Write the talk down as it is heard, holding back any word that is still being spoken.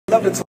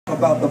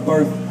about the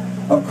birth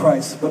of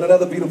Christ. But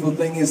another beautiful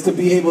thing is to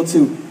be able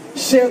to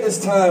share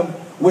this time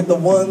with the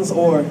ones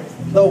or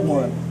the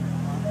one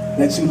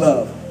that you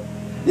love.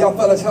 Y'all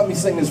fellas, help me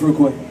sing this real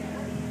quick.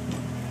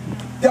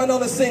 Y'all know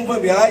this, sing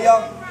with me, alright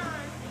y'all?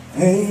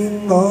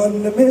 Hang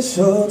on the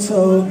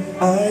mistletoe,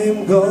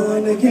 I'm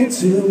gonna get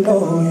to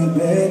know you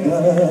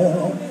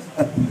better.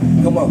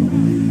 Come on.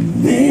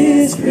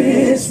 This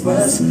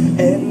Christmas,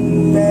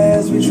 and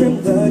as we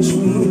trim the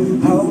tree,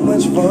 how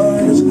much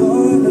fun it's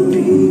gonna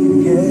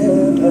be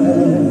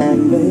together,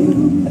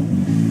 babe.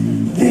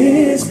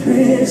 This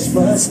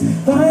Christmas,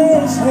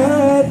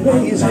 fireside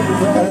blazing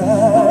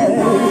bright,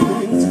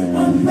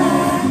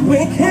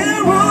 we're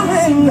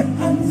caroling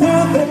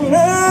through the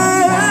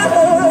night,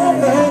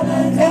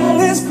 and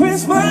this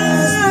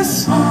Christmas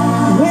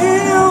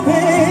will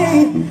be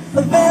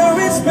a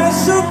very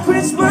special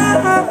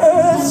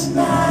Christmas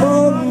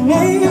for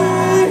me. Yeah.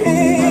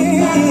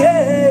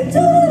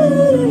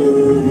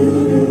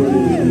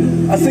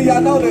 I see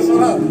y'all know this one,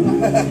 huh?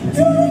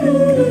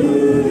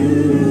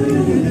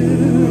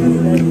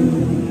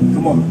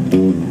 Come on.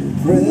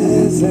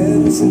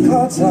 Presents and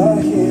cards are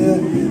here.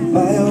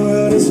 My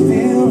world is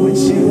filled with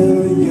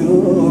cheer and you,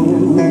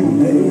 babe.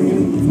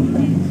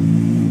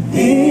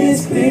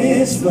 It's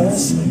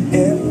Christmas,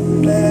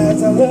 and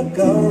as I look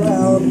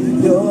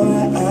around, your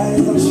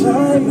eyes are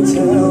shining,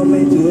 tell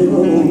me do.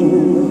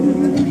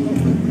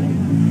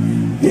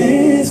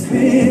 It's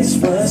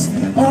Christmas,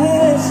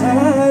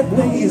 outside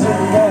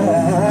blazing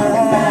bright,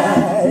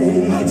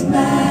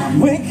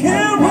 we're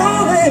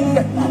caroling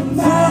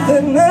through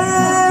the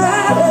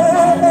night,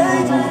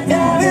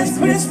 and this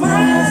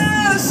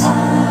Christmas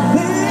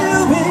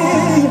will be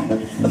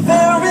a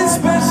very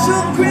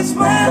special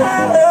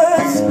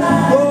Christmas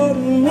for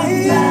me,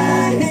 yeah.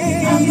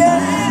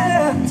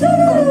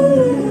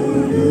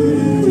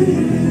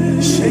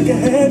 Shake your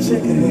head,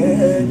 shake your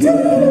head.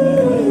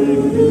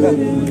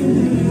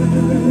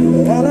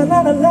 La la la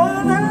la la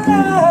la la.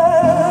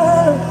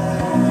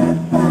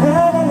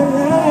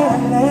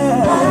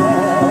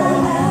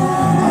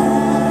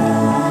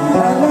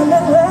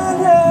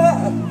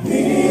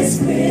 This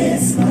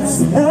Christmas,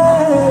 la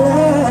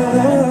la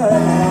la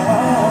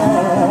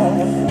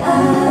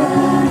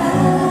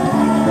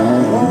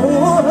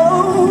la.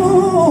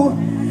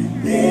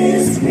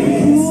 This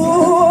Christmas,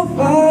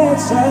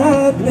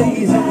 fireside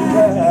blazing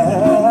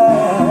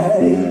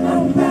bright,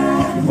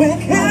 we're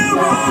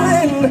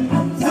caroling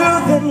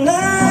through the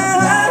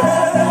night,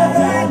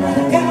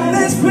 and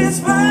this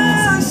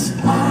Christmas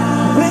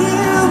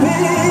will be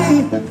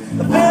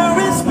a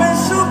very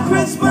special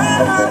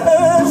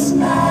Christmas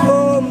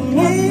for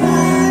me.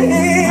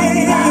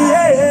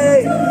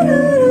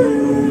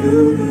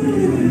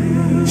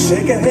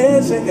 Shake a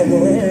head, shake a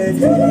head.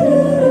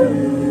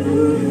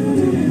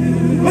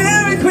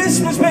 Merry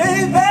Christmas,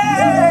 baby.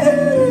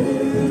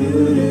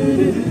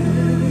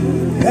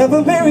 Have a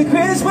Merry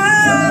Christmas,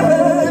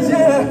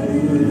 yeah.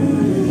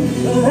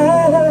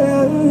 La, la,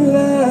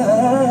 la.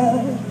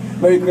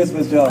 Merry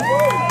Christmas, y'all.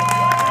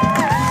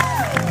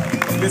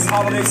 This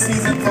holiday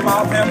season, from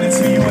our family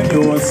to you and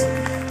yours,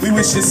 we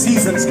wish you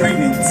season's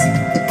greetings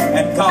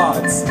and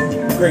God's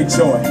great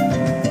joy.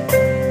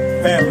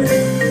 Family,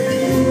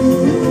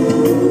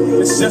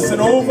 it's just an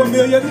old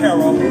familiar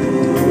carol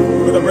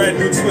with a brand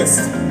new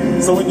twist.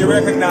 So when you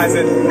recognize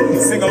it,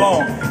 sing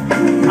along.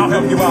 I'll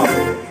help you out.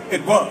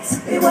 It was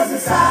a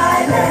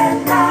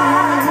silent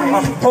night,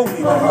 a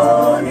holy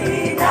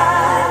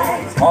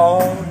night.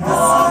 All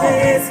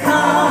is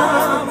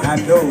calm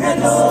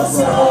and oh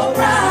so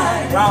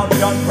bright. Round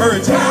young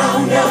virgin,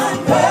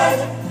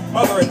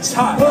 mother and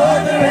child,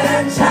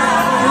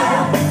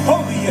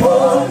 holy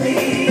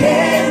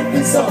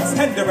infant, so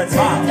tender and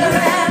mild.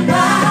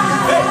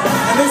 Hey,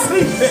 and they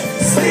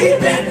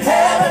sleep in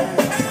heaven.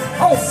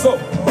 Also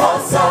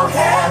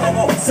heaven. Come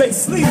on, say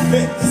sleep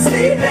in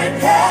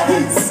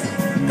heaven.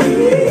 Oh,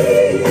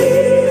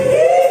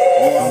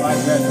 I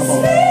like that, come on.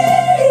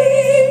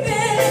 Sleep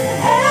in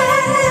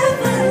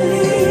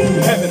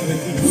heavenly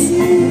peace.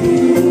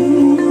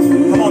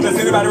 Come on, does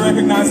anybody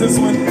recognize this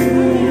one?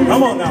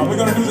 Come on now, we're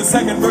going to do the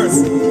second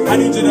verse. I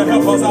need you to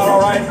help us out, all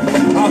right?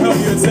 I'll help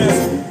you. It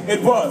says,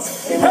 it was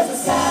a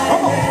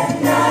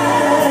silent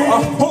night, a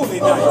holy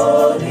night.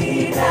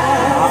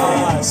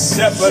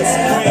 Shepherds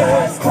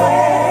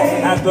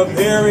quake at the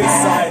very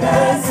sight.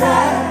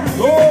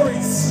 Glory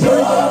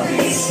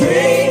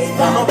streams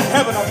from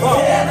heaven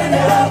above,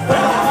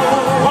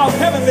 while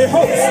heavenly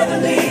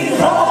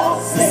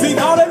hosts sing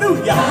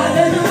hallelujah.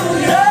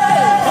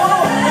 Yeah.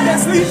 Oh, and they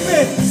sleep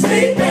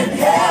in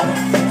heaven.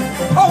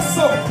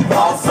 Also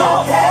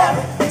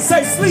heaven.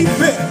 Say sleep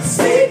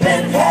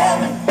in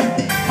heaven.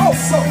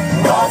 Also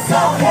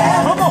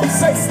heaven. Come on,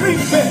 say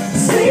sleep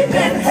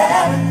in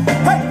heaven.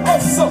 Hey,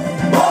 also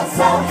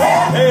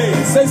heaven. Hey,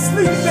 say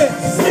sleep in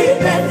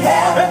heaven.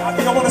 Hey, I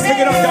think I want to sing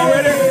it up. Y'all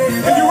ready?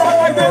 Can you rock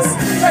like this?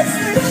 Say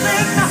sleep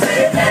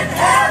in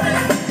heaven.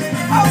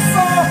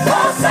 Also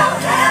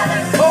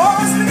heaven. Oh,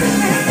 sleep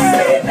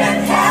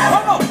in heaven.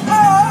 Come on.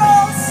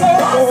 Also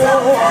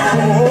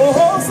heaven.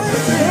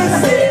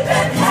 Sleep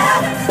in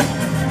heaven.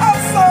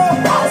 Also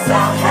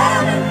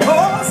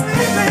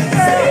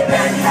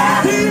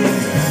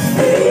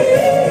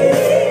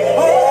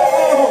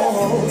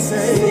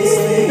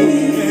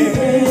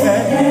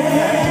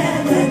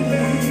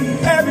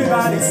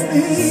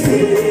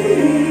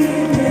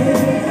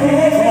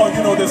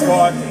this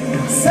part.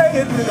 Say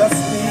it with us,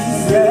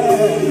 please.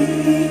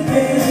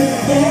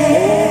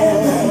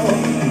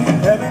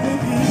 Heavenly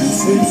peace,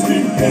 sweet,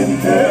 sweet and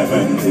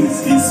heavenly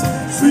peace,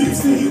 sweet,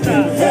 sweet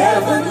and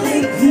heavenly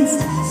peace,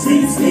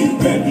 sweet, sweet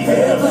and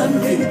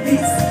heavenly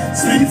peace,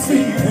 sweet,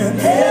 sweet and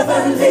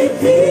heavenly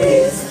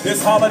peace.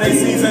 This holiday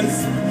season,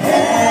 from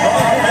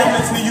our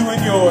family to you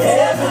and yours,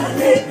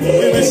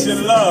 we wish you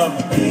love,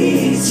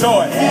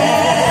 joy,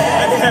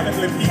 and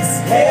heavenly peace.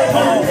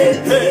 Come on,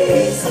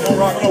 hey, come on,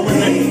 rock along with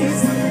me.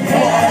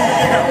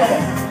 Come on,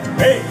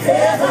 hey,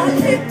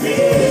 heavenly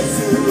peace,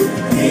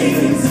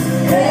 peace.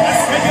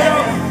 Let's take it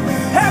out.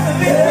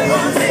 Heavenly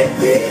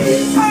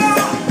peace, oh,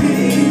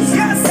 peace.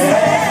 Yes,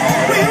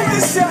 we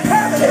wish you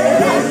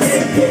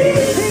heavenly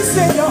peace. Peace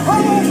in your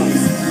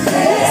homes,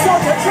 peace on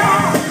your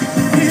job,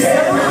 peace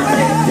everywhere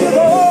you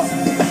go.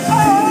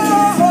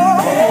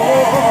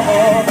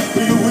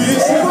 We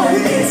wish you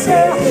peace,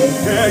 yeah.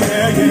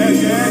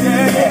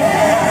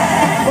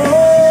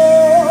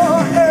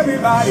 Oh,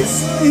 everybody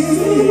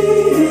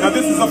sleep. Now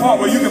this is the part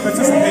where you can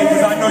participate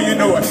because I know you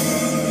know it.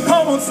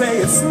 Come on, say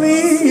it,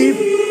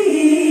 sleep.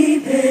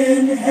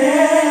 In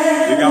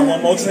heaven. You got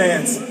one more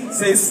chance.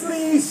 Say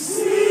sleep.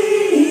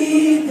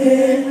 Sleep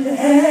in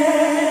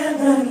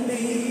heavenly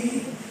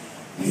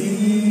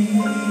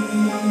peace.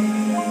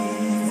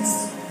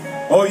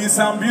 Oh, you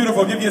sound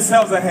beautiful. Give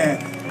yourselves a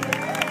hand.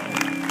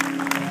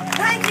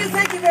 Thank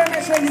you very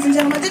much, ladies and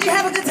gentlemen. Did you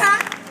have a good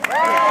time?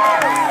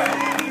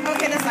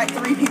 Okay, that's like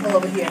 3 people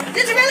over here.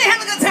 Did you really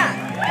have a good time?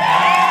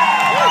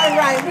 All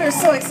right, we're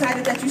so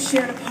excited that you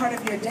shared a part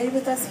of your day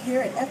with us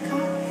here at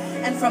Epcot.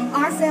 And from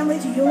our family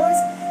to yours,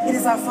 it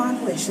is our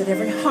fond wish that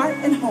every heart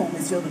and home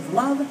is filled with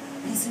love,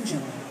 peace, and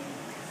joy.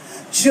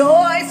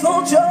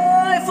 Joyful,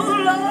 joyful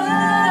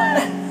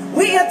Lord,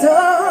 we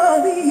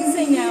adore thee.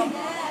 Sing now.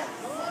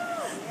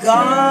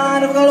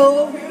 God of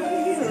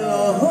glory,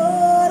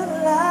 Lord of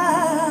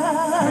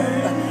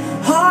love,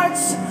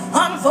 hearts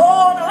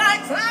unfold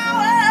like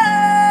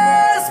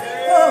flowers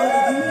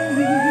before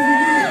thee.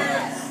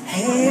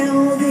 Hail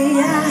thee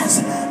as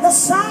the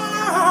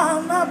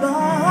sun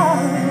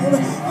above.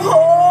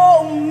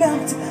 Oh,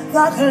 melt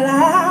the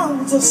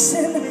clouds of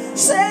sin,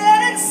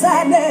 and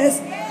sadness,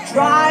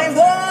 drive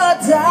the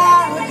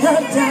dark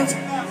of doubt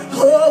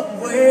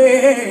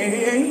away.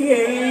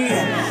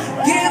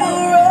 Give a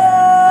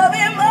robe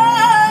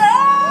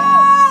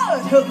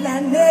immortal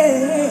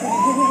gladness.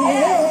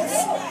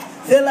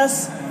 Fill us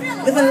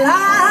with the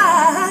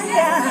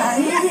light.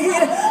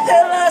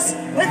 Fill us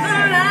with the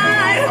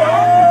light.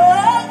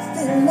 Oh,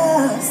 fill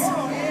us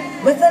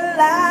with the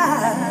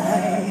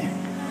light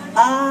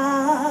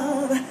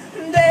of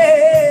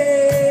day.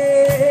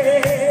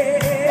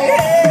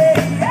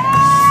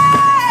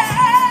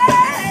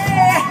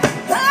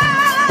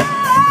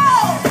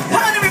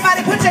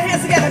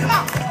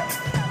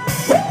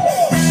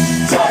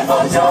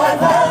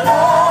 Joyful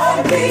Lord,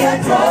 we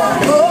adore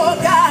you. Oh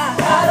God,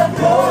 God of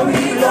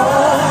glory,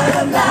 Lord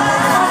of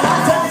light.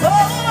 Hearts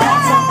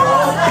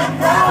unfold like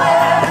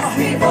flowers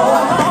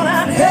before. Come on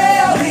and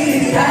hail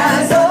thee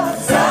as the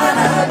sun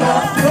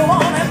above. Go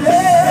on and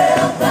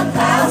hail the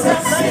clouds of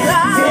sin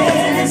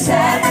and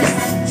sadness.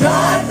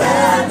 Drive the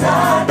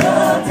dark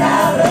of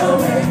doubt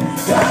away.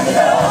 Drive it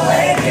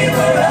away, give a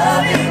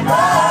loving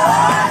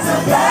heart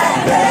of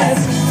gladness.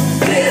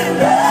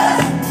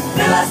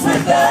 Fill us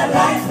with the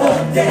light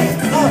of day.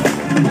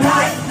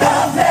 Light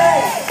of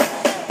day.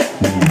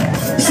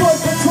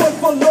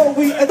 Joyful Lord,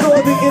 we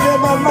adore thee. And in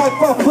my life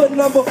I put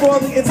none before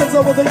thee. And since I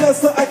was a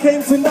youngster, I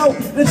came to know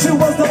that you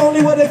was the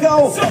only way to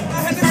go. So I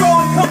had to go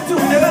and come to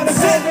and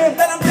understand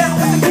that I'm down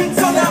with the beat,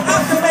 so now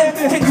I'm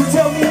commanding. Can you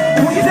tell me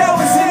who you down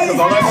with? Cause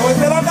all I know is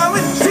that I'm down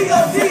with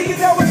G.O.D. You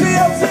down with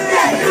G.O.D.?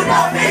 Yeah, you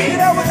know me. You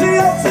down with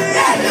G.O.D.?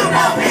 Yeah, you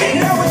know me.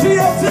 You down with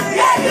G.O.D.?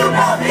 Yeah, you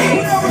know me.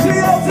 You down with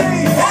G.O.D.?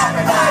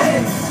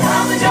 Everybody,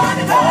 come and join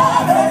the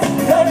chorus,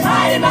 the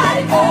mighty,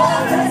 mighty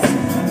chorus,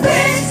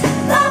 which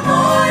the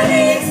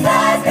morning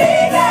stars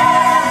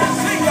began.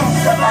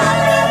 The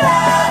Father of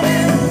love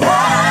is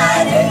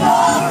riding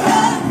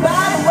over.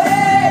 By the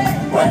way,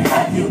 what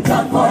have you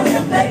done for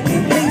him lately?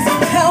 Please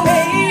tell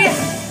me.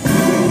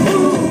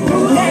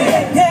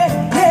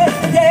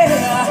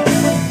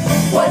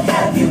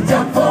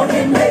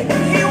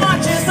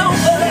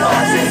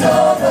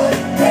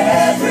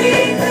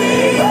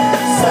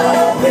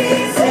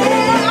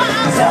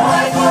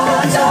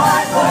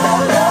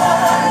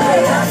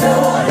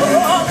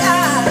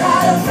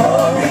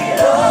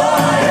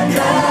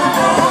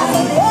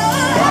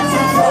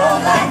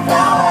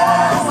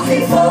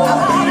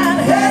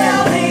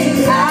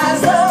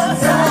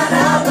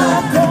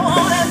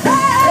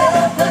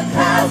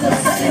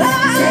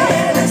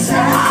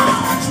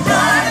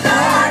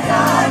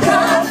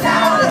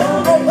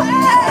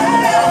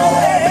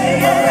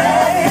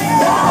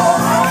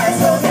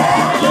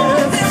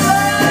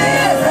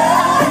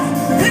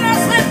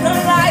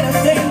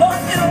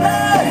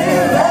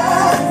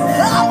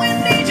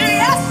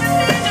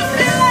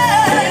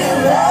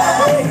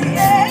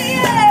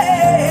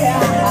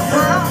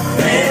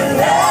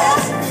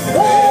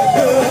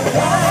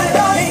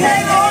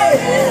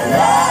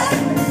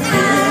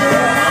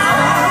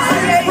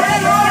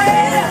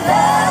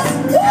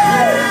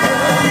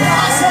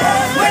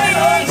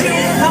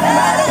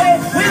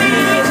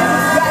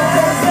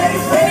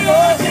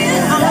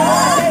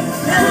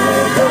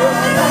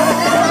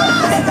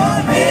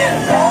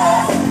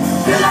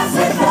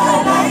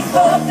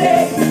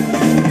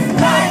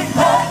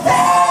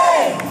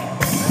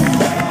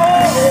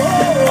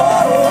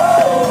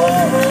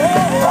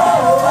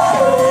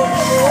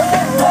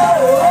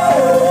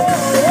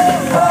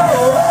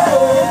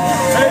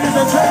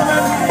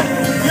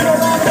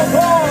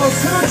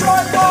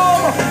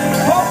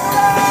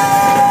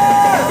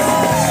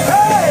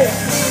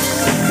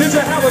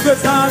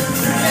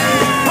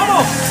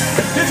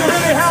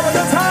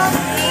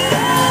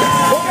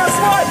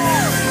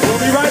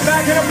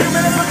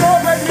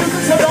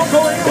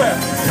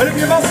 And if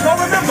you must go,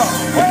 remember,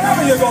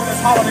 wherever you go this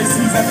holiday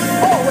season,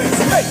 always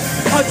make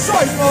a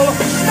joyful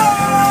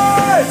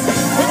noise.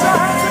 Put your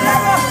hands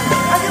together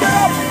and give it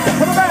up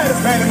for the baddest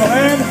man in the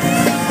land.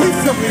 We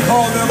simply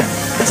call them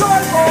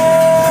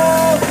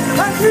Joyful.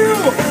 Thank you.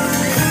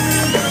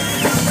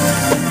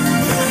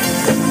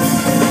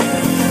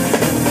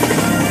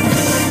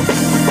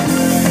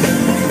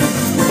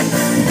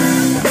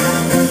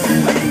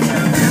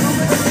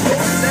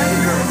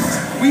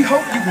 We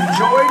hope you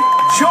enjoyed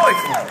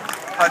Joyful,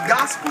 a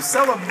gospel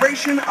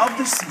celebration of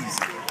the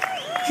season.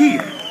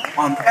 Here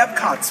on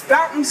Epcot's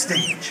Fountain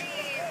Stage,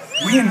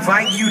 we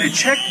invite you to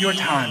check your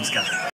times guide.